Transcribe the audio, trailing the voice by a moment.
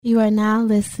You are now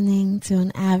listening to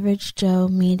an Average Joe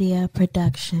Media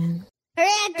production. Hurry,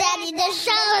 Daddy, the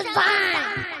show is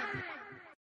on!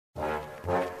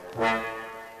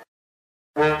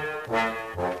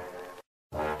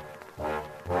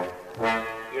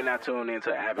 You're not tuned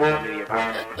into Average Joe Media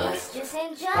podcast. It's Juice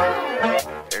and Joe.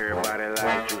 Everybody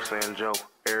like Juice and Joe.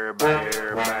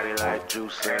 Everybody like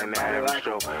Juice and Average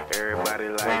Joe. Everybody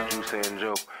like Juice and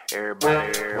Joe.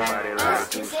 Everybody like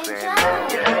Juice and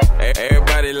Joe.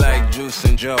 Everybody like Juice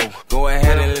and Joe. Go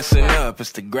ahead and listen up.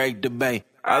 It's the great debate.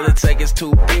 All it takes is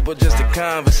two people just to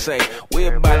conversate. We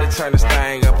about to turn this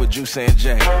thing up with Juice and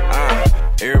Jay.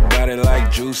 Everybody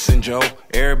like Juice and Joe.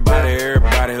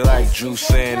 Everybody like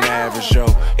Juice and Average Joe.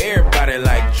 Everybody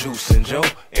like Juice and Joe.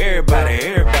 Everybody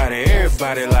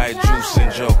like Juice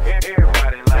and Joe.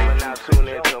 Everybody like now tune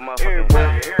in to a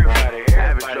motherfucking everybody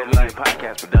Average Joe like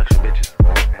podcast production, bitches.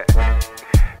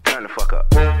 Turn the fuck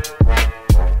up.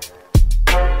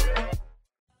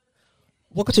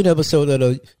 Welcome to the episode of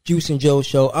the Juice and Joe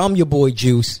Show. I'm your boy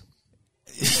Juice.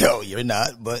 Yo, you're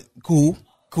not, but cool.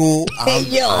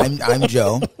 Hey, I'm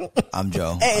Joe. I'm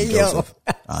Joe. Hey, I'm yo. Joseph.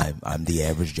 I'm the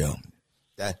average Joe.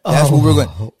 That's what we're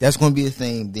going. That's going to be a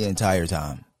theme the entire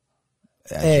time.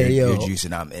 You're Juice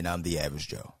and I'm the average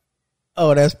Joe.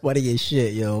 Oh, that's funny as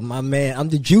shit, yo. My man, I'm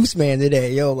the Juice Man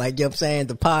today, yo. Like, you know what I'm saying?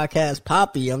 The podcast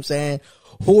Poppy, I'm saying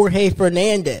Jorge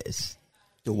Fernandez.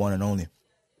 The one and only.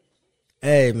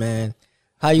 Hey, man.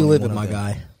 How you living, my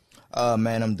guy?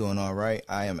 Man, I'm doing all right.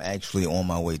 I am actually on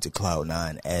my way to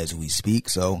Cloud9 as we speak,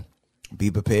 so be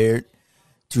prepared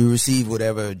to receive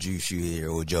whatever Juice you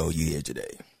hear or Joe you hear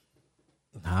today.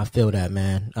 I feel that,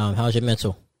 man. How's your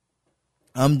mental?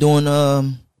 I'm doing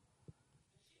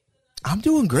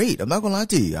great. I'm not gonna lie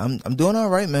to you. I'm doing all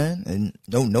right, man. And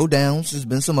no downs. There's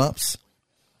been some ups.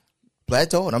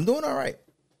 Plateaued. I'm doing all right.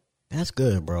 That's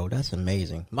good, bro. That's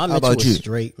amazing. My How mental about you? is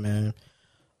straight, man.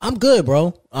 I'm good,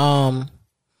 bro.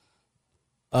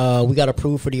 We got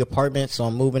approved for the apartment, so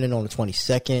I'm moving in on the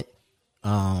 22nd.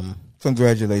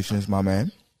 Congratulations, my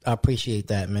man. I appreciate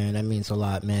that, man. That means a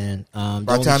lot, man.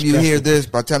 By the time you hear this,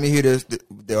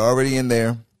 they're already in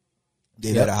there.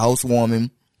 They got a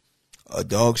housewarming, a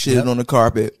dog shitting on the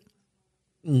carpet.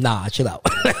 Nah, chill out.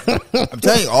 I'm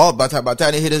telling you, by the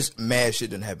time they hear this, mad shit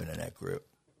didn't happen in that crib.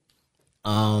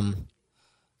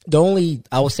 The only,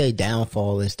 I would say,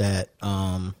 downfall is that,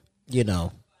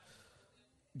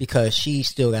 because she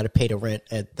still got to pay the rent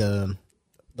at the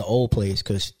old place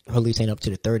because her lease ain't up to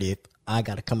the 30th. I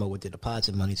got to come up with the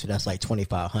deposit money, so that's like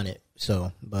 $2,500.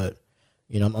 So, but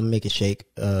I'm gonna make it shake.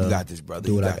 You got this, brother.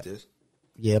 You got this.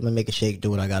 Yeah, I'm gonna make it shake.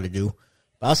 Do what I got to do.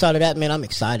 But outside of that, man, I'm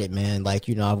excited, man. Like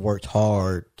I've worked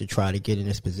hard to try to get in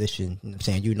this position. You know what I'm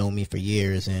saying, you know me for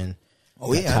years, and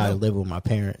I'm tired of living with my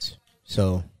parents.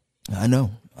 So I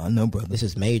know, brother. This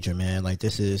is major, man. Like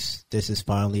this is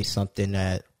finally something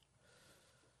that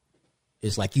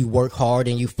is like you work hard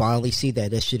and you finally see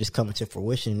that shit is coming to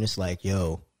fruition. And it's like,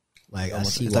 yo, like I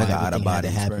see why everything had to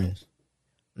happen.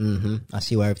 I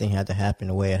see why everything had to happen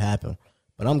the way it happened.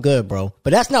 But I'm good, bro.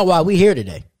 But that's not why we here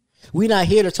today. We not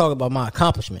here to talk about my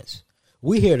accomplishments.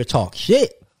 We here to talk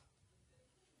shit.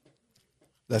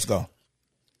 Let's go.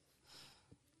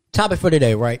 Topic for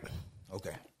today, right?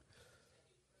 Okay.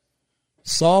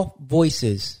 Soft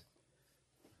voices.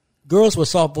 Girls with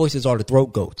soft voices are the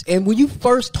throat goats. And when you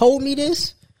first told me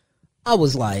this, I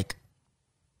was like,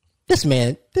 this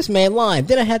man lying.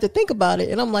 Then I had to think about it,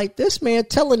 and I'm like, this man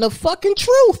telling the fucking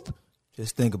truth.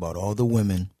 Just think about all the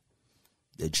women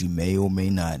that you may or may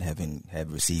not have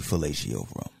received fellatio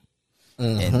from.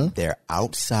 And their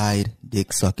outside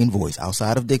dick sucking voice,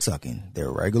 outside of dick sucking, their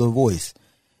regular voice,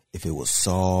 if it was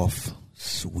soft,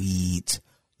 sweet,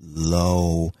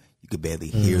 low, you could barely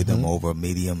hear them over a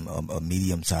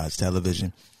medium sized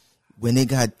television. When they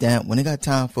got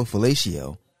time for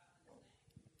fellatio,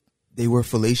 they were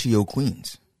fellatio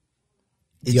queens.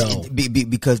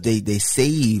 Because they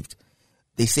saved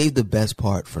the best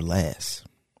part for last.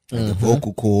 Like the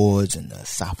vocal cords and the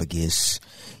esophagus,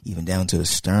 even down to the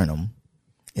sternum,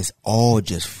 it's all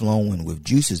just flowing with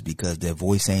juices because their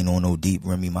voice ain't on no deep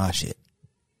Remy Ma shit.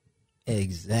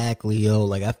 Exactly, yo.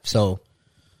 Like I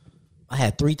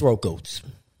had 3 throat goats,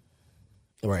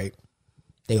 right?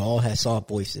 They all had soft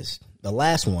voices. The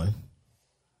last one,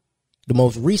 the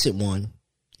most recent one,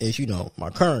 is my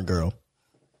current girl,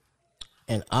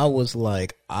 and I was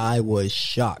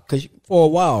shocked because for a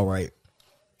while, right?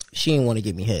 She didn't want to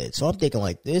give me head. So I'm thinking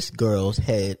like this girl's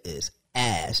head is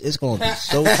ass. It's going to be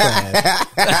so trash.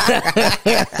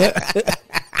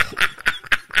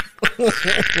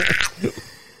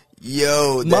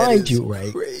 Yo, mind you,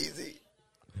 right? Crazy.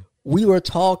 We were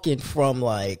talking from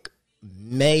like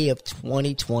May of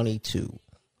 2022.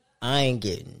 I ain't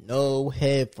getting no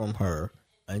head from her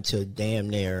until damn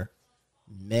near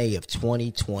May of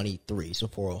 2023. So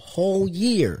for a whole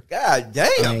year, God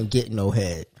damn, I ain't getting no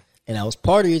head. And that was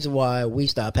part of the reason why we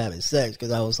stopped having sex,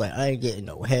 because I was like, I ain't getting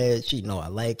no head. She know I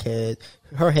like head.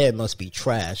 Her head must be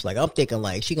trash. Like, I'm thinking,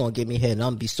 like, she gonna give me head and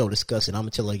I'm gonna be so disgusted. I'm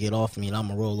gonna tell her to get off of me and I'm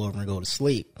gonna roll over and go to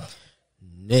sleep.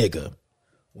 Nigga,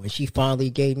 when she finally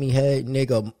gave me head,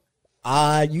 nigga,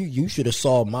 you should have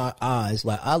saw my eyes.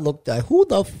 Like, I looked at, who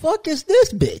the fuck is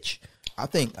this bitch? I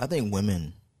think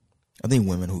women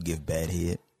who give bad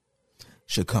head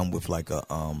should come with like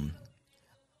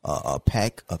a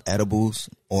pack of edibles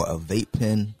or a vape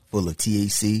pen full of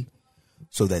THC,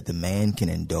 so that the man can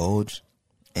indulge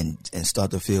and start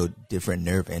to feel different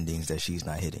nerve endings that she's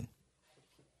not hitting.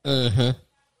 Mm-hmm.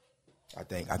 I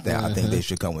think they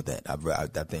should come with that.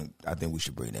 I think we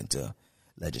should bring it into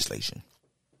legislation.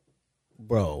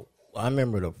 Bro, I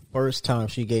remember the first time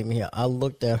she gave me I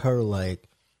looked at her like,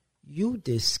 you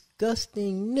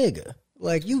disgusting nigga.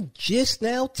 Like, I'm just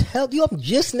now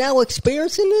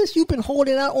experiencing this? You've been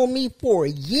holding out on me for a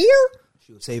year?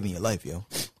 She was saving your life, yo.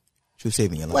 She was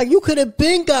saving your life. Like, you could have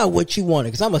been got what you wanted.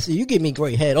 Because I'm going to say, you give me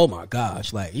great head. Oh, my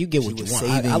gosh. Like, you get what you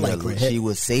want. I like great head. She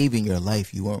was saving your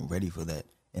life. You weren't ready for that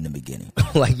in the beginning.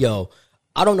 Like, yo,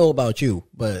 I don't know about you,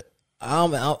 but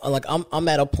I'm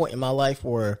at a point in my life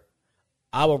where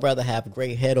I would rather have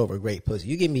great head over great pussy.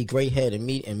 You give me great head and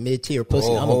mid-tier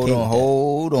pussy, I'm okay with that.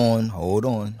 Hold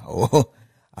on.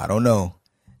 I don't know.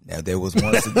 Now there was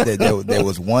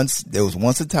once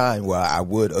a time where I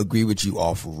would agree with you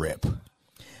off rip.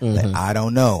 Mm-hmm. But I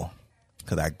don't know,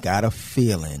 because I got a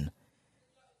feeling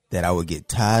that I would get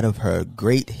tired of her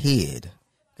great head,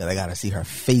 because I got to see her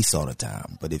face all the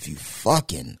time. But if you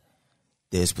fucking,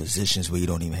 there's positions where you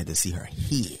don't even have to see her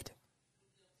head.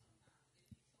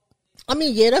 I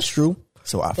mean, yeah, that's true.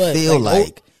 So I feel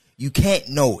like you can't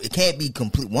know. It can't be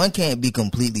complete. One can't be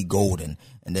completely golden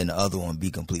and then the other one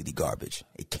be completely garbage.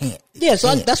 It can't.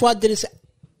 That's why I didn't say.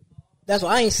 That's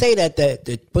why I ain't say that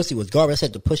the pussy was garbage. I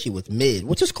said the pussy was mid,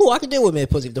 which is cool. I can deal with mid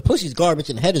pussy. If the pussy's garbage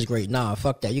and the head is great, nah,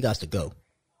 fuck that. You got to go.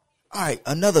 All right,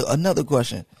 another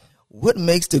question. What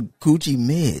makes the coochie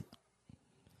mid?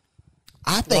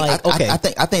 I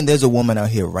think there's a woman out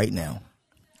here right now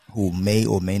who may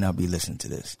or may not be listening to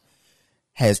this.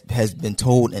 Has been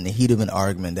told in the heat of an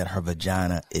argument that her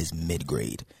vagina is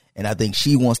mid-grade. And I think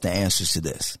she wants the answers to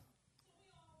this.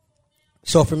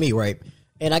 So for me, right,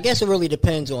 and I guess it really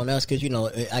depends on us, because, you know,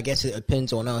 I guess it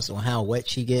depends on us on how wet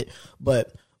she get.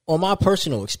 But on my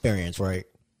personal experience, right,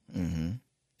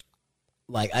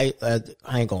 like, I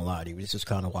ain't gonna lie to you. This is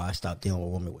kind of why I stopped dealing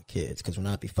with women with kids, because when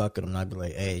I be fucking them, I be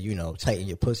like, hey, you know, tighten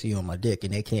your pussy on my dick,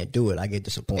 and they can't do it. I get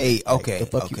disappointed. Hey,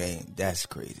 okay, that's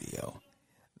crazy, yo.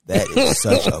 That is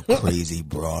such a crazy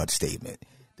broad statement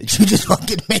that you just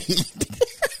fucking made.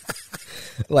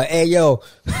 Like, hey, yo,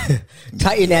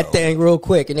 tighten that thing real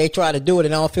quick, and they try to do it,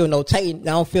 and I don't feel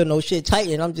no shit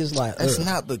tighten. I'm just like, that's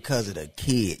not because of the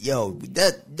kid, yo.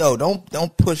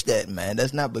 Don't push that, man.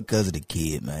 That's not because of the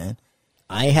kid, man.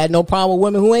 I ain't had no problem with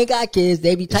women who ain't got kids.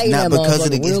 They be tightening that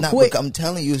motherfucker real quick. I'm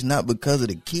telling you, it's not because of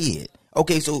the kid.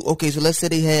 Okay, so let's say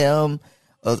they had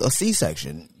a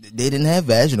C-section. They didn't have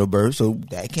vaginal birth, so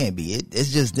that can't be it.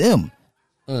 It's just them.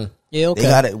 Yeah,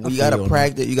 okay. You gotta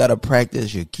practice. You gotta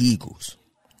practice your Kegels.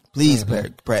 Please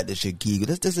practice your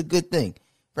Kegels. That's a good thing.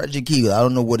 Practice your Kegels. I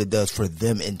don't know what it does for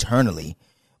them internally,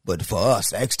 but for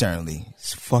us externally,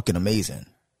 it's fucking amazing.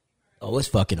 Oh, it's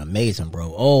fucking amazing,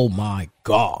 bro. Oh my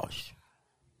gosh.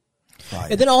 Fire.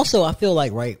 And then also, I feel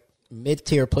like, right,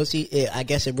 mid-tier pussy, I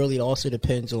guess it really also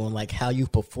depends on, like, how you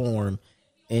perform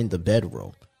in the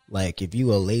bedroom. Like, if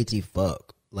you a lazy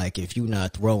fuck, like, if you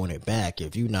not throwing it back,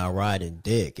 if you not riding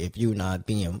dick, if you not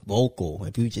being vocal,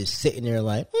 if you just sitting there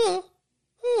like,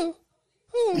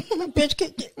 bitch,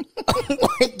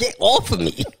 get off of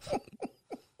me.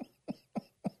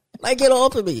 Like, get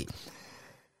off of me.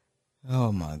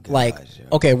 Oh my god. Like,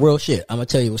 okay, real shit. I'm gonna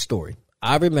tell you a story.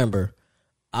 I remember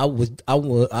I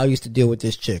used to deal with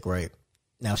this chick, right?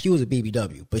 Now, she was a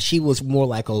BBW, but she was more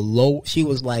like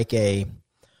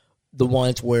the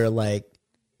ones where, like,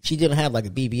 she didn't have like a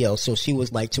BBL, so she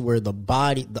was like to where the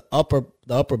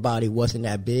upper body wasn't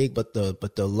that big, but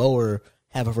the lower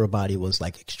half of her body was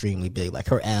like extremely big. Like,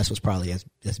 her ass was probably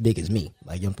as big as me.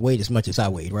 Like, weighed as much as I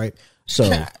weighed, right? So,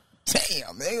 God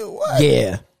damn, nigga, what?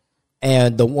 Yeah.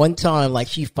 And the one time, like,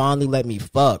 she finally let me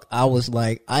fuck, I was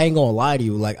like, I ain't gonna lie to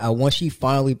you. Like, once she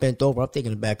finally bent over, I'm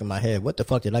thinking in the back of my head, what the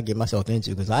fuck did I get myself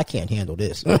into? Because I can't handle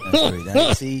this.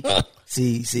 That's great.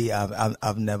 See,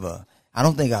 I've never, I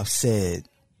don't think I've said,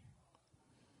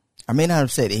 I may not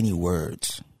have said any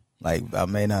words Like, I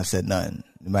may not have said nothing.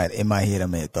 In my head, I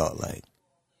may have thought, like,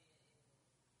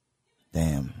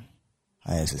 damn,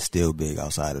 I ass is still big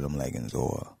outside of them leggings.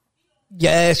 Or,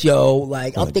 Yes, yo.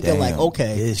 Like, I'm thinking, damn, like,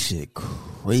 okay. this shit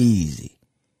crazy.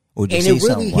 Or And it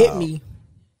really hit me.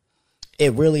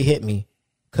 It really hit me.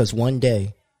 Because one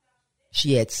day,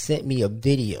 she had sent me a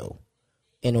video.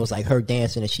 And it was like her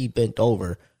dancing and she bent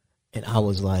over. And I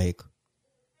was like,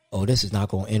 oh, this is not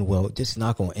going to end well. This is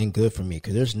not going to end good for me.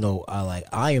 Because there's no,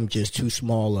 I am just too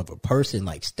small of a person,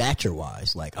 like,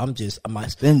 stature-wise. Like, I'm just, my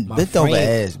bent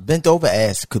over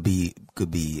ass could be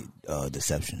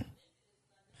deception.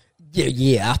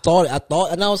 Yeah. I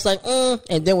thought, and I was like,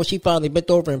 And then when she finally bent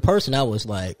over in person, I was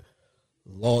like,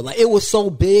 Lord, like, it was so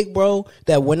big, bro,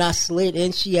 that when I slid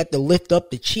in, she had to lift up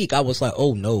the cheek. I was like,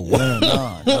 oh no.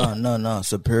 No.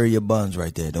 Superior buns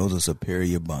right there. Those are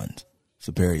superior buns.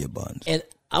 Superior buns. And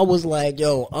I was like,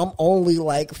 yo, I'm only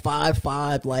like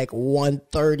 5'5", like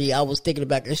 130. I was thinking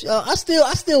about it. I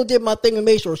still did my thing and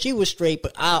made sure she was straight,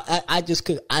 but I just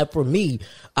could. For me,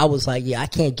 I was like, yeah, I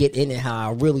can't get in it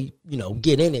how I really,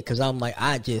 get in it because I'm like,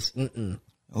 I just.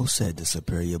 Who said the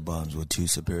superior buns were too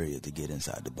superior to get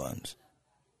inside the buns?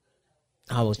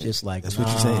 I was just like, that's what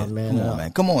you said, man. Come on,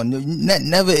 man. Come on.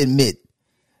 Never admit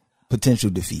potential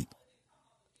defeat.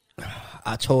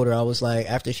 I told her, I was like,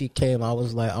 after she came, I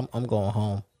was like, I'm going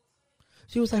home.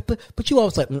 She was like, but you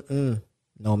always like, no,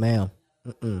 ma'am,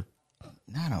 Not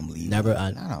I'm leaving. Never.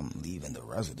 Not I'm leaving the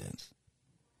residence.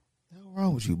 What's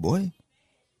wrong with you, boy?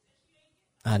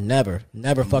 I never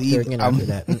fucked her again after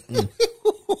that.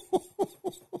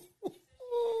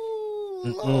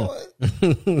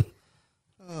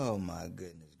 Oh my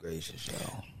goodness gracious,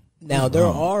 y'all. Now there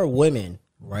are women,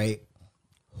 right,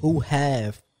 who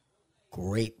have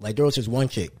great, like there was this one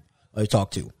chick I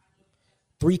talked to,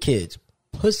 3 kids,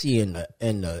 pussy in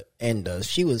the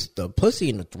she was, the pussy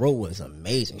in the throat was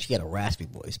amazing. She had a raspy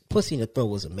voice. Pussy in the throat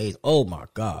was amazing. Oh my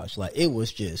gosh, like it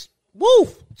was just woo,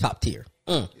 top tier.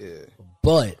 Yeah.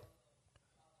 But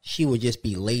she would just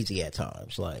be lazy at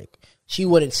times. Like she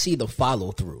wouldn't see the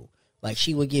follow through. Like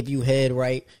she would give you head,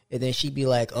 right, and then she'd be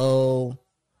like, "Oh,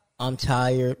 I'm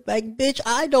tired." Like, bitch,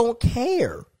 I don't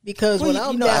care because when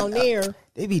I'm down there,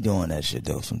 they be doing that shit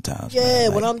though sometimes. Yeah, man.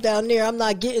 Like, when I'm down there, I'm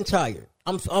not getting tired.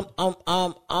 I'm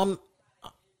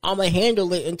gonna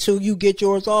handle it until you get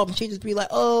yours off. And she just be like,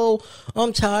 "Oh,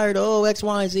 I'm tired. Oh, X,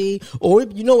 Y, and Z." Or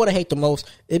you know what I hate the most?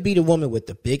 It'd be the woman with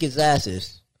the biggest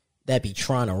asses that be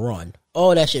trying to run.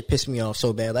 Oh, that shit pissed me off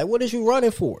so bad. Like, what is you running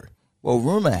for? Well,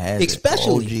 rumor has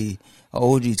especially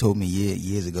OG told me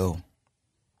years ago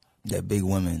that big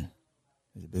women,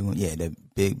 that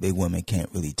big women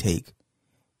can't really take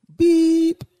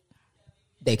beep.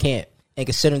 They can't. And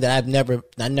considering that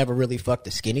I never really fucked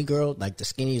a skinny girl, like the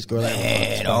skinniest girl.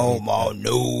 Man,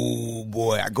 no,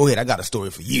 boy. Go ahead. I got a story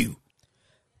for you.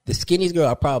 The skinniest girl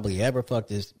I probably ever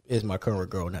fucked is my current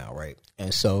girl now, right?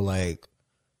 And so like,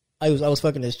 I was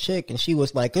fucking this chick, and she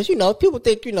was like, because people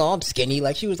think I'm skinny.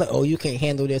 Like she was like, "Oh, you can't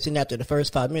handle this." And after the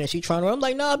first 5 minutes, she trying to. I'm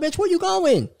like, "Nah, bitch, where you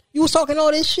going? You was talking all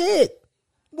this shit.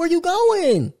 Where you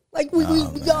going? Like we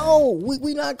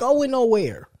not going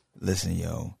nowhere." Listen,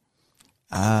 yo,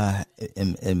 a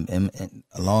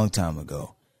long time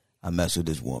ago, I messed with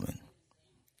this woman.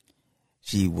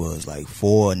 She was like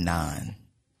 4'9",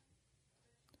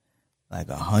 like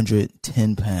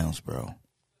 110 pounds, bro.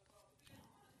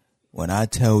 When I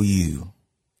tell you,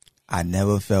 I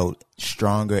never felt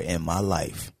stronger in my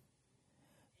life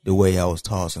the way I was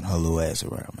tossing her little ass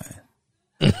around,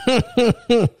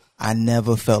 man. I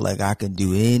never felt like I could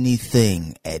do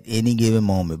anything at any given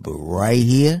moment. But right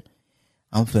here,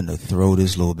 I'm finna throw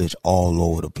this little bitch all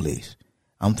over the place.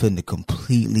 I'm finna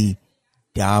completely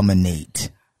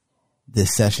dominate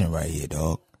this session right here,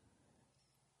 dog.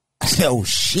 I said, oh,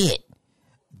 shit.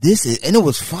 And it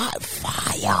was fire.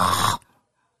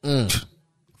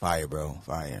 Fire, bro.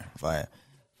 Fire.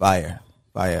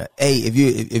 Hey, if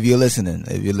you're listening,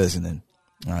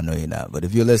 I know you're not, but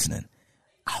if you're listening,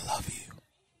 I love you.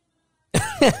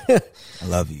 I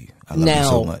love you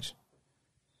so much.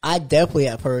 I definitely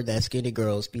have heard that skinny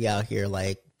girls be out here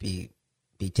like be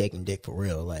taking dick for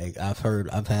real. Like I've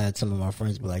had some of my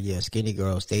friends be like, yeah, skinny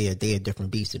girls, they a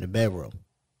different beast in the bedroom.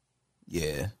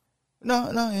 Yeah. No,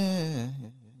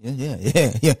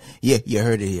 yeah. You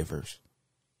heard it here first.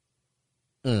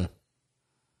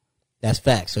 That's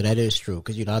facts. So that is true.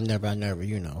 Because I never I never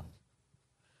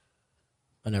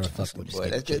fucked with a boy.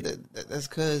 skinny chick. That's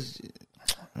because.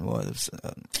 All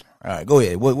right, go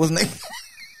ahead. What's next?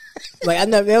 Like I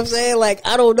never. You know what I'm saying, like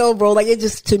I don't know, bro. Like it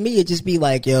just be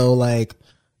like, yo, like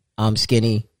I'm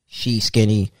skinny, she's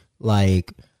skinny.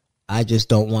 Like I just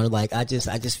don't want to like. I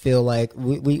just feel like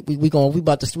we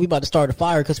about to start a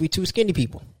fire because we two skinny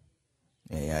people.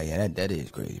 Yeah. That is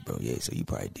crazy, bro. Yeah, so you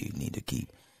probably do need to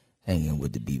keep hanging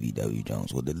with the BBW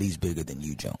Jones, with at least bigger than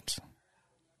you Jones.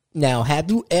 Now,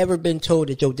 have you ever been told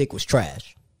that your dick was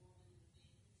trash?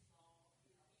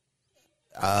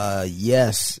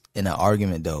 Yes, in an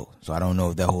argument though. So I don't know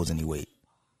if that holds any weight.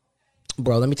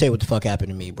 Bro, let me tell you what the fuck happened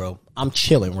to me, bro. I'm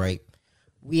chilling, right?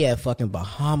 We had fucking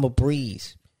Bahama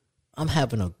Breeze. I'm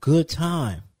having a good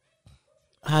time.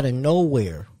 Out of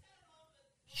nowhere,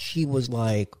 she was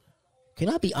like, "Can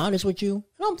I be honest with you?"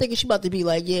 And I'm thinking she about to be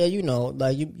like, "Yeah, you know,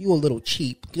 like you a little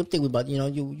cheap." I'm thinking about, you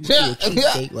a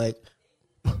cheapskate. Like,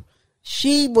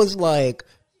 she was like,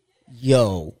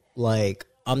 "Yo, like,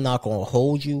 I'm not gonna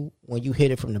hold you when you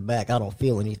hit it from the back. I don't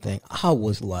feel anything." I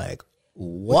was like,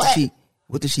 "What?"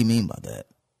 What does she mean by that?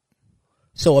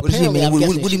 So apparently,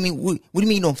 what do you mean? What do you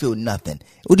mean you don't feel nothing?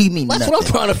 What do you mean? That's nothing? what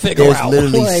I'm trying to figure out.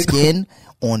 There's literally like, skin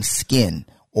on skin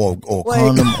or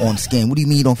condom on skin. What do you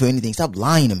mean you don't feel anything? Stop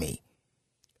lying to me.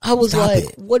 I was Stop like,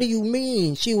 it. "What do you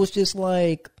mean?" She was just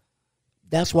like,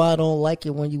 "That's why I don't like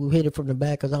it when you hit it from the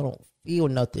back because I don't feel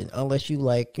nothing unless you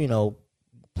like,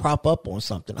 prop up on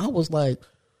something." I was like,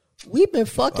 "We've been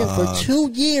fucking for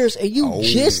 2 years and you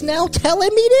just now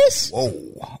telling me this?" Whoa,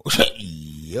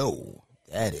 yo,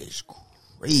 that is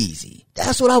crazy.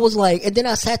 That's what I was like. And then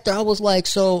I sat there. I was like,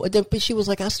 so. And then she was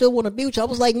like, "I still want to be with you." I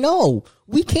was like, "No,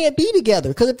 we can't be together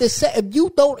because if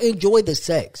you don't enjoy the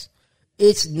sex,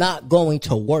 it's not going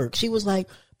to work." She was like,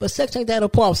 "But sex ain't that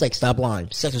important." I was like, "Stop lying.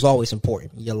 Sex is always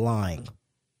important. You're lying."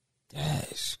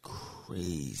 That's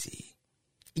crazy.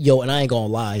 Yo, and I ain't gonna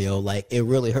lie, yo, like it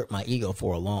really hurt my ego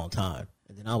for a long time.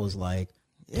 And then I was like,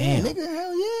 "Damn, nigga,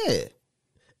 hell yeah."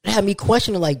 It had me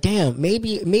questioning, like, "Damn,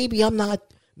 maybe I'm not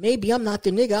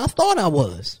the nigga I thought I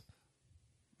was."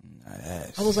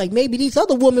 I was like, maybe these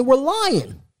other women were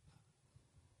lying.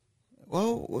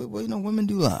 Well, women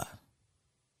do lie.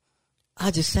 I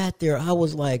just sat there. I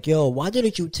was like, "Yo, why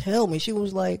didn't you tell me?" She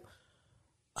was like,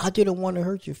 "I didn't want to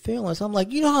hurt your feelings." I'm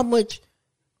like, "You know how much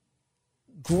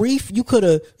grief you could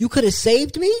have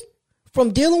saved me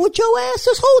from dealing with your ass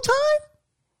this whole time?"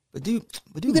 But you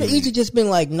could have easily just been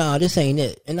like, "Nah, this ain't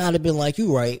it," and I'd have been like,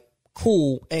 "You right,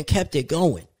 cool," and kept it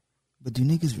going. But do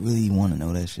niggas really want to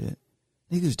know that shit?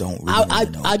 Niggas don't really want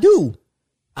to know. I do.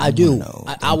 I do. Know.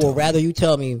 I will rather you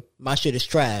tell me my shit is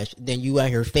trash than you out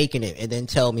here faking it and then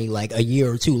tell me like a year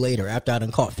or two later after I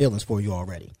done caught feelings for you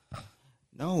already.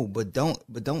 No, but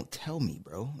don't tell me,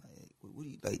 bro. What do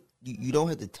you, like? You don't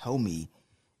have to tell me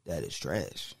that it's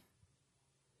trash.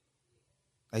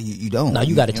 Like you don't. No,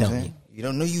 you got to tell me. You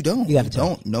don't know. You don't. You got to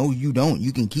tell me. No, you don't.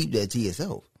 You can keep that to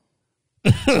yourself.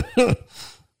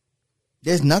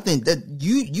 There's nothing that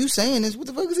you saying this. What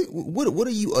the fuck is it? What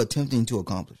are you attempting to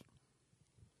accomplish?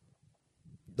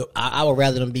 I would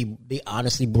rather them be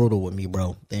honestly brutal with me,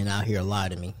 bro, than out here lie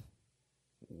to me.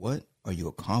 What are you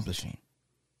accomplishing?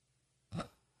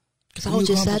 Because I was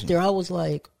just sat there. I was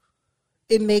like,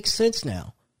 it makes sense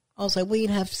now. I was like, we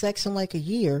didn't have sex in like a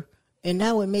year, and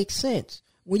now it makes sense.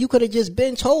 When you could have just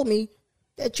been told me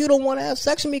that you don't want to have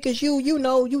sex with me because you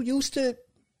used to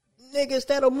niggas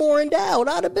that are more endowed,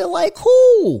 I'd have been like,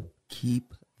 cool.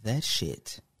 Keep that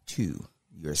shit to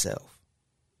yourself.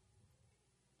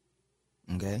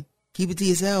 Okay? Keep it to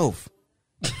yourself.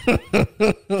 Keep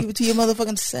it to your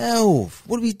motherfucking self.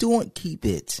 What are we doing? Keep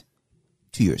it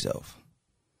to yourself.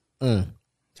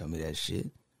 Tell me that shit.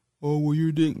 Oh, well,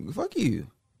 you're dick. Fuck you.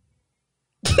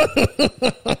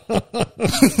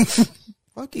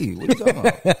 Fuck you. What are you talking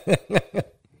about?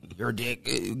 Your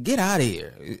dick. Get out of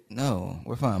here. No,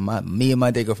 we're fine. Me and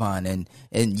my dick are fine, and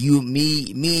you,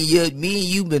 me and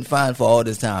you've been fine for all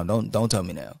this time. Don't tell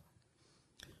me now.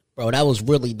 Bro, that was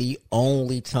really the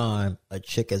only time a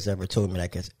chick has ever told me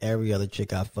that, because every other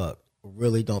chick I fuck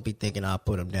really don't be thinking I'll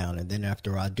put them down. And then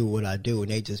after I do what I do, and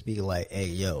they just be like, hey,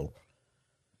 yo.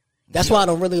 That's why I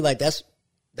don't really like, that's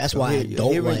why I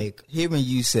don't like. Hearing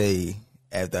you say,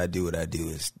 after I do what I do,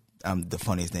 is the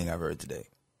funniest thing I've heard today.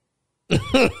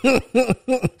 I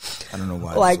don't know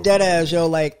why. Like that ass, yo,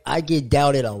 like I get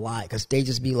doubted a lot because they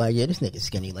just be like, yeah, this nigga's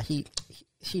skinny. Like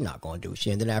she not gonna do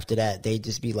shit. And then after that, they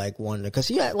just be like wanting to, because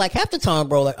like half the time,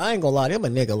 bro, like I ain't gonna lie, I'm a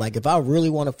nigga. Like if I really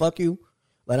want to fuck you,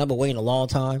 like I've been waiting a long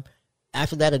time.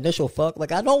 After that initial fuck,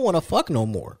 like I don't want to fuck no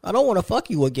more. I don't want to fuck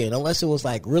you again unless it was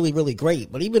like really, really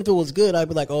great. But even if it was good, I'd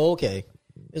be like, oh, okay.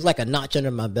 It's like a notch under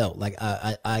my belt. Like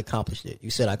I accomplished it. You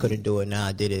said I couldn't do it, now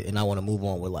I did it, and I want to move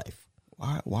on with life.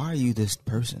 Why are you this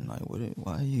person? Like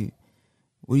why are you?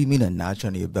 What do you mean a notch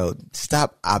under your belt?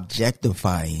 Stop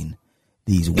objectifying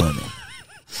these women.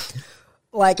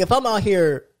 Like if I'm out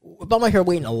here if I'm out here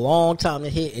waiting a long time to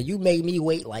hit, and you made me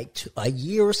wait like a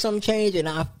year or some change, and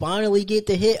I finally get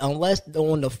to hit, unless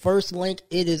on the first link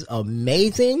it is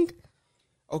amazing.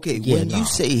 Okay, Yeah, when nah. you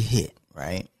say hit,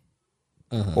 right?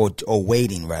 Or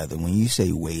waiting, rather, when you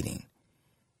say waiting,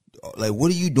 like,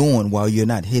 what are you doing while you're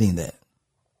not hitting that?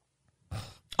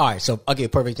 All right, so I'll give you a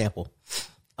perfect example.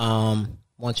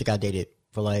 One chick I dated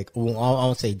for like, well, I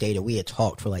won't say dated, we had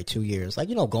talked for like 2 years. Like,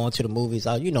 going to the movies,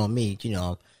 you know me,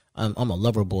 I'm a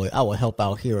lover boy. I would help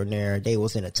out here and there. They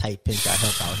was in a tight pinch, I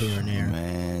help out here and there.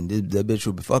 Man, that bitch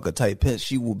will be fuck a tight pinch.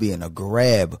 She will be in a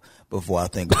grab before I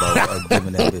think about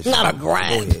giving that bitch. Not a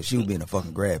grab. Oh, yeah, she will be in a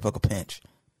fucking grab. Fuck a pinch.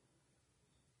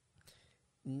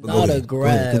 Not a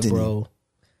grab, bro.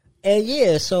 And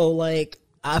yeah, so like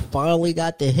I finally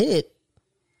got the hit,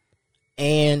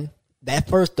 and that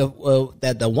first the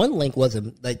one link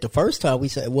wasn't like the first time we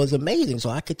said it was amazing.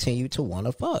 So I continued to want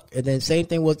to fuck, and then same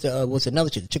thing was another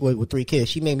chick, the chick with 3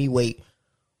 kids. She made me wait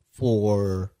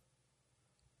for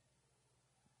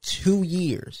 2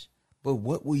 years. But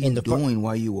what were you doing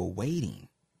while you were waiting?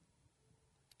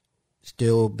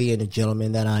 Still being the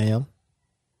gentleman that I am.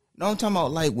 No, I'm talking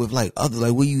about like with like other,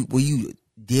 like were you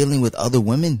dealing with other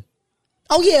women?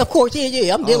 Oh yeah, of course,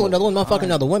 yeah. I'm dealing with other women. I'm fucking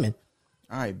other women.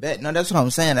 All right, bet. No, that's what I'm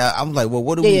saying. I'm like, well,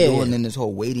 what are we doing in this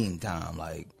whole waiting time?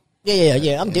 Like,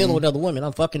 yeah. I'm dealing with other women.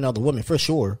 I'm fucking other women for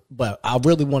sure. But I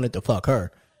really wanted to fuck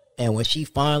her. And when she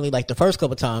finally, like the first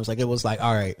couple times, like it was like,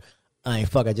 all right, I ain't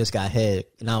fuck. I just got head,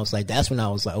 and I was like, that's when I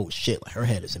was like, oh shit, like her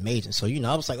head is amazing. So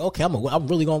I was like, okay, I'm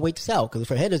really gonna wait this out because if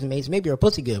her head is amazing, maybe her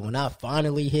pussy good. When I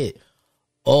finally hit.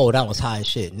 Oh, that was high as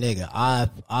shit, nigga. I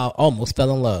almost fell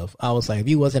in love. I was like, if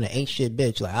you wasn't an ain't shit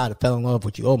bitch, like I'd have fell in love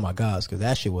with you. Oh my gosh, because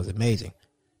that shit was amazing,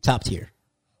 top tier.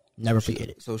 Never forget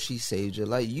it. So she saved your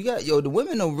life. You got the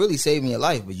women don't really save your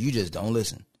life, but you just don't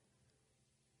listen.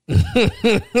 You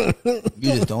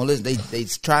just don't listen. They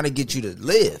try to get you to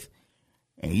live,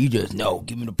 and you just no.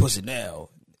 Give me the pussy now.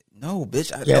 No,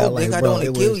 bitch. I don't want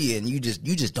to kill you, and you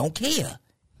just don't care.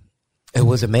 It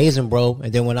was amazing, bro.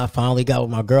 And then when I finally got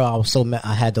with my girl, I was so mad.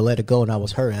 I had to let it go, and I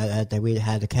was hurt. We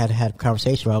had a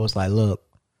conversation where I was like, "Look,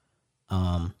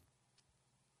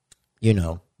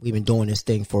 we've been doing this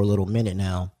thing for a little minute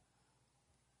now,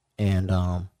 and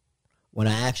when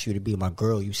I asked you to be my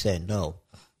girl, you said no,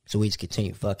 so we just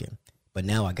continued fucking. But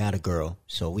now I got a girl,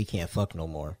 so we can't fuck no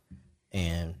more,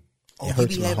 and it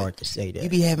hurts my heart to say that." You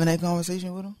be having that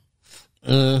conversation with him?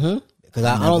 Mm-hmm. Because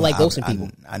I don't like ghosting people.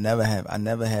 I never have.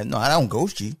 No, I don't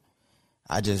ghost you.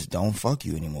 I just don't fuck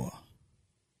you anymore.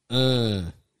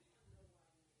 I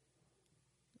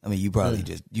mean, you probably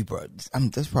that's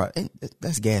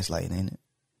gaslighting, ain't it?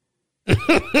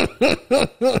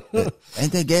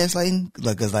 Ain't that gaslighting?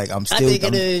 Like, cause like I'm still,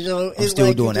 I'm still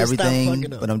like doing everything,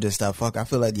 but I'm just stop fucking. I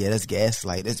feel like that's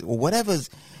gaslight. It's whatever's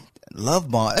love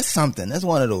bomb. That's something. That's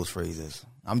one of those phrases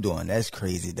I'm doing. That's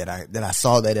crazy that I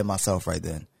saw that in myself right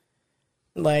then.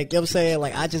 Like, you know what I'm saying?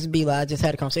 Like, I just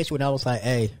had a conversation with her. I was like,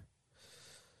 hey,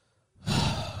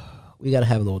 we got to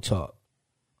have a little talk.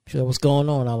 She said, what's going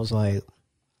on? I was like,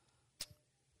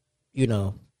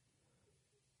 I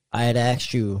had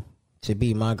asked you to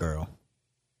be my girl.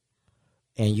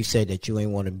 And you said that you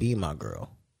ain't want to be my girl.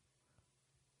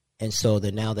 And so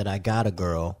that now that I got a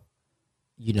girl,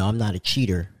 I'm not a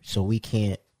cheater, so we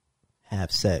can't have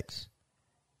sex.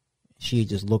 She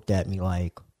just looked at me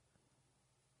like,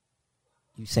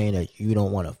 you saying that you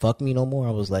don't want to fuck me no more?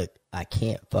 I was like, I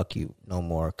can't fuck you no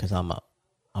more because I'm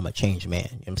a changed man. You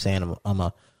know what I'm saying? I'm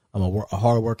a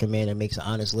hardworking man that makes an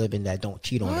honest living that don't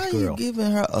cheat on his girl. Why are you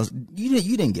giving her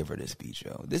you didn't give her this speech,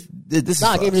 yo. This is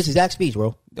I gave her this exact speech,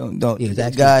 bro. Don't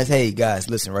guys, hey guys,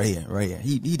 listen right here.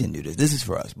 He didn't do this. This is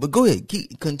for us. But go ahead,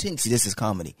 continue. See, this is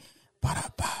comedy.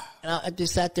 Ba-da-ba. And I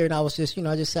just sat there and I was just,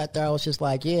 I just sat there. I was just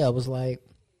like, yeah, I was like,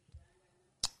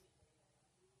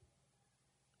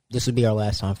 this would be our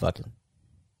last time fucking.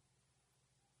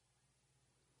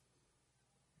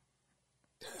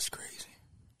 That's crazy.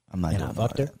 I'm not. And I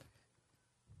fucked her.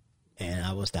 And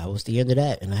that was the end of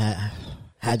that. And I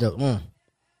had to.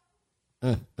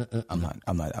 I'm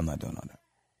not doing all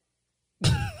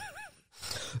that.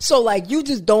 So like, you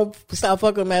just don't stop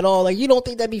fucking them at all. Like, you don't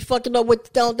think that be fucking up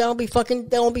with they don't be fucking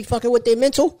with their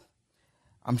mental.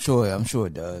 I'm sure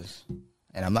it does.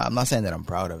 And I'm not saying that I'm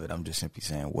proud of it. I'm just simply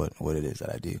saying what it is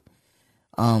that I do.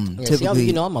 Typically,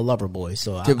 see, I'm a lover boy,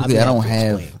 so typically I don't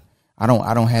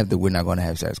have the we're not going to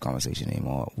have sex conversation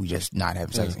anymore. We just not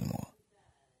have sex anymore.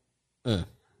 And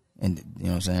you know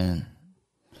what I'm saying?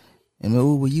 And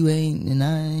well, you ain't and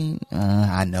I ain't.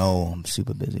 I know I'm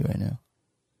super busy right now.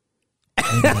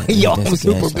 Yo, I'm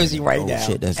super busy right now.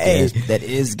 Shit, that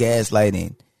is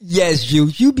gaslighting. Yes,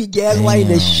 Juice. You be gaslighting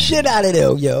the shit out of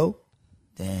them, yo.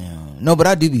 Damn. No, but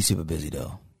I do be super busy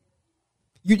though.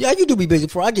 You do be busy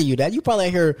before I give you that. You probably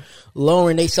out here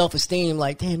lowering their self-esteem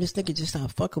like, damn, this nigga just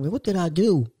stopped fucking with me. What did I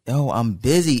do? Yo, I'm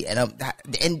busy, and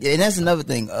and that's another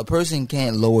thing. A person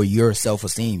can't lower your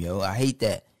self-esteem, yo. I hate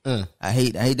that. I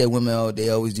hate that women, they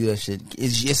always do that shit.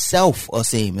 It's your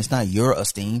self-esteem. It's not your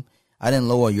esteem. I didn't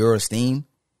lower your esteem.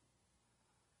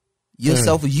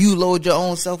 You lowered your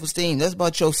own self-esteem. That's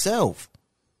about yourself.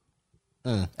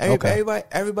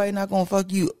 Everybody not gonna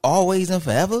fuck you always and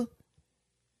forever.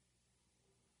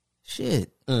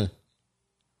 Shit.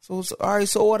 So all right.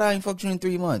 So what? I ain't fucked you in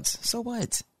 3 months. So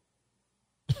what?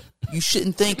 You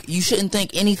shouldn't think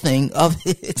anything of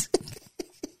it.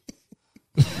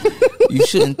 You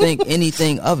shouldn't think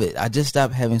anything of it. I just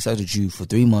stopped having sex with you for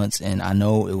 3 months, and I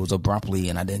know it was abruptly,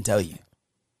 and I didn't tell you.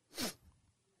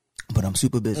 But I'm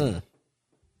super busy.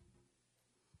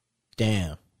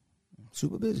 Damn.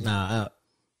 Super busy. Nah,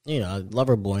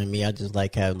 lover boy and me, I just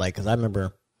because I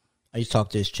remember I used to talk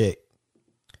to this chick,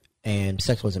 and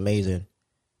sex was amazing,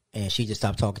 and she just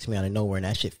stopped talking to me out of nowhere, and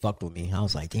that shit fucked with me. I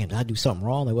was like, damn, did I do something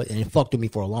wrong? And it fucked with me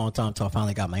for a long time until I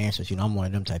finally got my answers. I'm one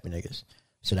of them type of niggas.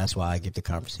 So that's why I give the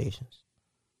conversations.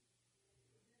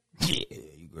 Yeah,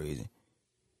 you crazy.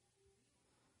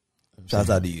 Shouts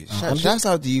out to you. Shouts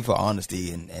out to you for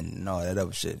honesty and all that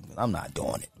other shit. I'm not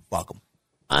doing it. Fuck them.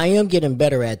 I am getting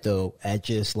better at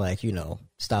just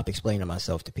stop explaining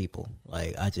myself to people.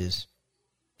 Like, I just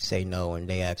say no and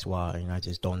they ask why, and I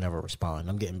just don't never respond.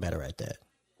 I'm getting better at that.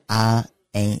 I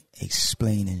ain't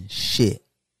explaining shit.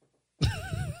 I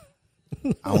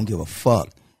don't give a fuck.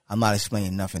 I'm not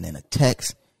explaining nothing in a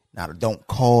text. Now, don't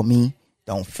call me.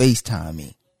 Don't FaceTime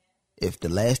me. If the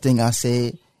last thing I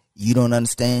said you don't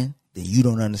understand, then you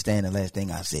don't understand the last thing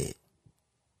I said.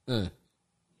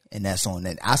 And that's on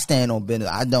that. I stand on business.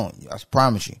 I don't. I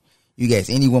promise you. You guys,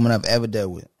 any woman I've ever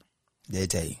dealt with, they'll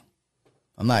tell you.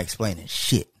 I'm not explaining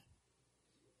shit.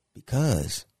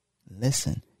 Because,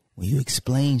 listen, when you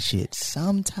explain shit,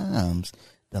 sometimes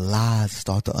the lies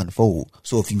start to unfold.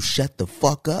 So if you shut the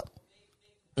fuck up,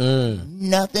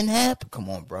 nothing happened. Come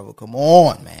on, brother. Come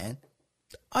on, man.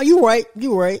 Oh, you right.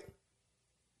 You right.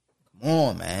 Come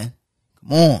on, man.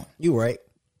 Come on. You right.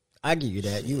 I give you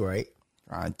that. You right.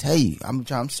 I tell you, I'm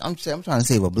trying to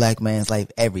save a black man's life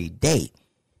every day.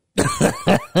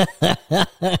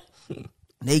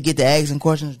 They get to asking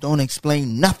questions, don't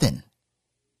explain nothing.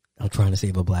 I'm trying to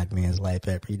save a black man's life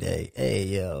every day. Hey,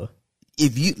 yo.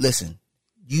 If you listen,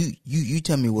 you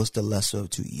tell me what's the lesser of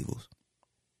two evils.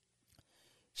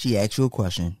 She asks you a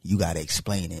question, you gotta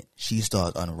explain it. She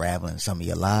starts unraveling some of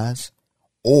your lies,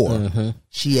 or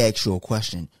she asks you a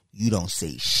question, you don't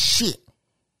say shit.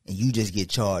 And you just get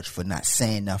charged for not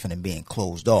saying nothing and being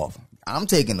closed off. I'm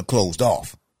taking the closed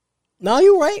off. No,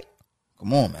 you right.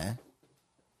 Come on, man.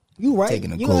 You right.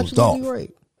 Taking the closed off. You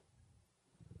right.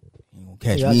 You gonna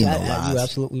catch me in no lies. You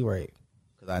absolutely right.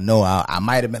 Because I know I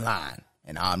might have been lying,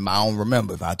 and I don't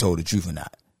remember if I told the truth or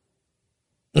not.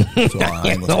 So I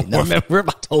ain't gonna say nothing. Remember if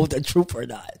I told the truth or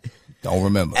not. Don't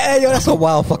remember. Hey, yo, that's a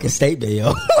wild fucking statement,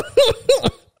 yo.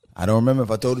 I don't remember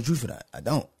if I told the truth or not. I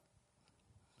don't.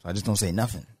 So I just don't say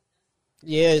nothing.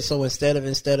 Yeah, so instead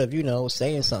of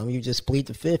saying something, you just plead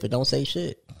the fifth and don't say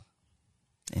shit.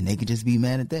 And they could just be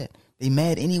mad at that. They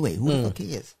mad anyway. Who the fuck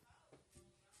cares?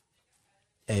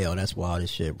 Hey, yo, that's wild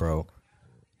as shit, bro.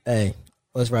 Hey,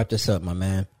 let's wrap this up, my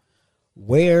man.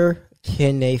 Where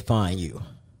can they find you?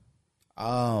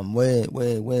 Where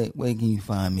can you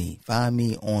find me? Find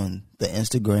me on the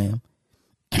Instagram.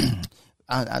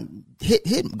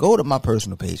 Go to my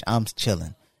personal page. I'm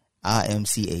chilling.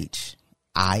 IMCHIILIN,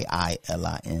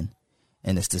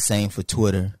 and it's the same for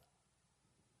Twitter,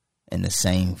 and the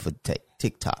same for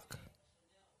TikTok.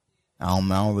 I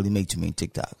don't really make too many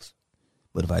TikToks,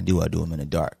 but if I do them in the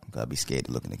dark because I'd be scared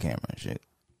to look in the camera and shit.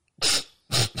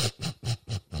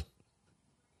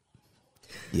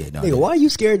 Yeah, no. Nigga, why are you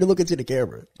scared to look into the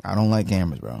camera? I don't like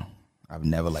cameras, bro. I've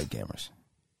never liked cameras.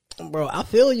 Bro, I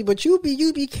feel you, but you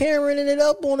be carrying it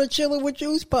up on a Chilling with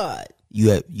Juice pod.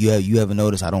 You ever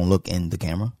notice I don't look in the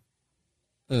camera?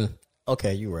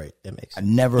 Okay, you're right. That makes sense. I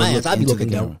never look into the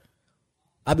camera.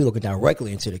 I be looking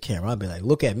directly into the camera. I'll be like,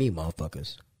 look at me,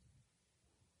 motherfuckers.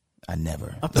 I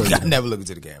never look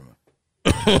into the camera.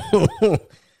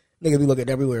 Nigga be looking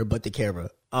everywhere but the camera.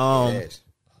 Yes.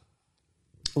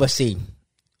 Let's see.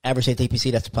 Average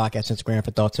APC, that's the podcast Instagram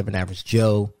for Thoughts of an Average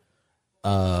Joe.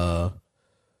 The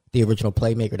Original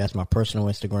Playmaker, that's my personal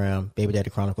Instagram. Baby Daddy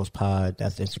Chronicles Pod,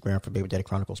 that's the Instagram for Baby Daddy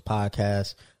Chronicles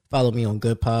Podcast. Follow me on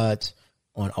Good Pods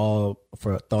on all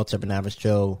for Thoughts of an Average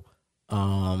Joe.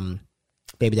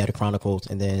 Baby Daddy Chronicles,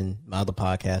 and then my other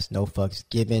podcast, No Fucks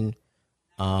Given.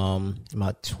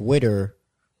 My Twitter,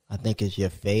 I think, is your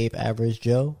fave Average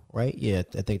Joe, right? Yeah,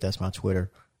 I think that's my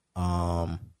Twitter.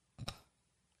 And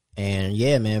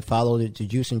yeah, man, follow the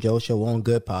Juice and Joe Show on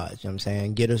Good Pods. You know what I'm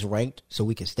saying? Get us ranked so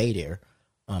we can stay there.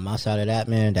 Outside of that,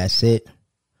 man, that's it.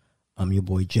 I'm your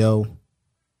boy Joe.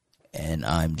 And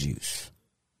I'm Juice.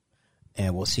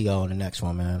 And we'll see y'all in the next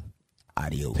one, man.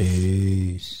 Adios.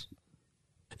 Peace.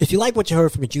 If you like what you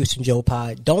heard from the Juice and Joe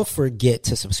Pod, don't forget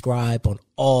to subscribe on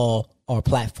all our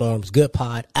platforms. Good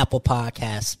Pod, Apple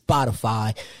Podcasts,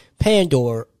 Spotify,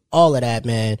 Pandora, all of that,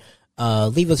 man.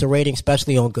 Leave us a rating,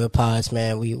 especially on Good Pods,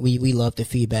 man. We love the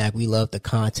feedback. We love the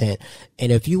content.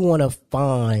 And if you want to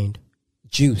find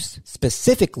Juice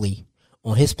specifically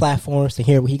on his platforms to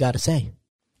hear what he got to say.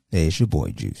 Hey, it's your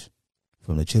boy Juice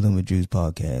from the Chillin' with Juice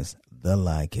podcast, The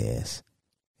Liecast,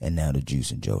 and now the Juice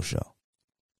and Joe Show.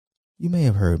 You may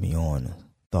have heard me on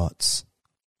Thoughts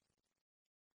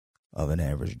of an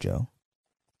Average Joe.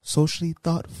 Socially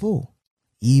thoughtful.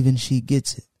 Even she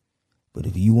gets it. But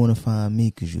if you want to find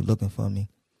me because you're looking for me,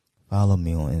 follow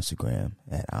me on Instagram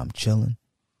at I'm Chillin'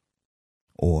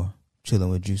 or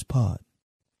Chillin' with Juice Pod.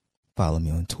 Follow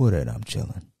me on Twitter at I'm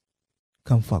Chillin'.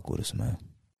 Come fuck with us, man.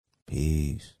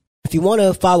 Peace. If you want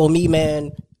to follow me,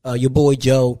 man, your boy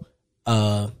Joe,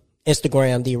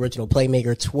 Instagram, The Original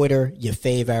Playmaker, Twitter, your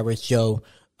fave Average Joe.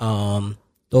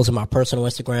 Those are my personal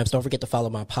Instagrams. Don't forget to follow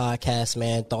my podcast,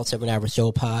 man. Thoughts of an Average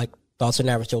Joe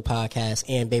podcast,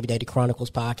 and Baby Daddy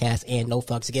Chronicles podcast, and No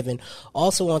Fucks Given.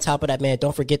 Also, on top of that, man,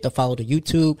 don't forget to follow the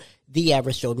YouTube, The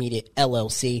Average Joe Media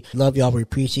LLC. Love y'all. We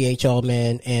appreciate y'all,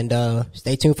 man. And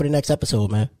stay tuned for the next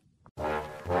episode, man.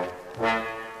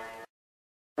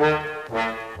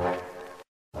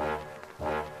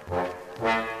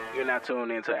 You're not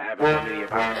tuned into Average Media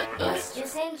Podcast. It's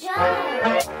Juice and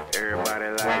Joe. Everybody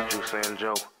like Juice and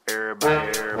Joe.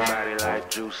 Everybody like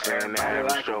Juice and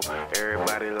Average Joe.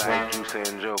 Everybody like Juice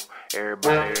and Joe.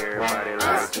 Everybody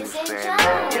like Juice and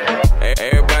yeah.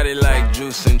 Everybody like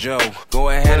Juice and Joe. Go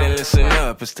ahead and listen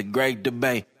up. It's the great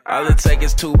debate. All it takes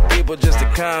is two people just to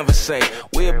conversate.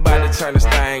 We about to turn this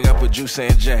thing up with Juice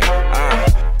and Jay.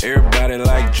 Everybody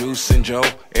like Juice and Joe.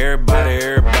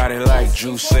 Everybody like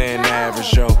Juice and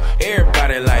Average Joe.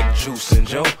 Everybody like Juice and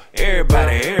Joe.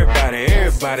 Everybody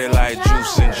like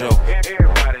Juice and Joe.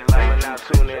 Everybody like, now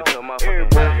tune in to a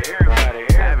motherfucking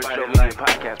everybody Average Joe Media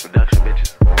Podcast production,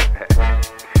 bitches.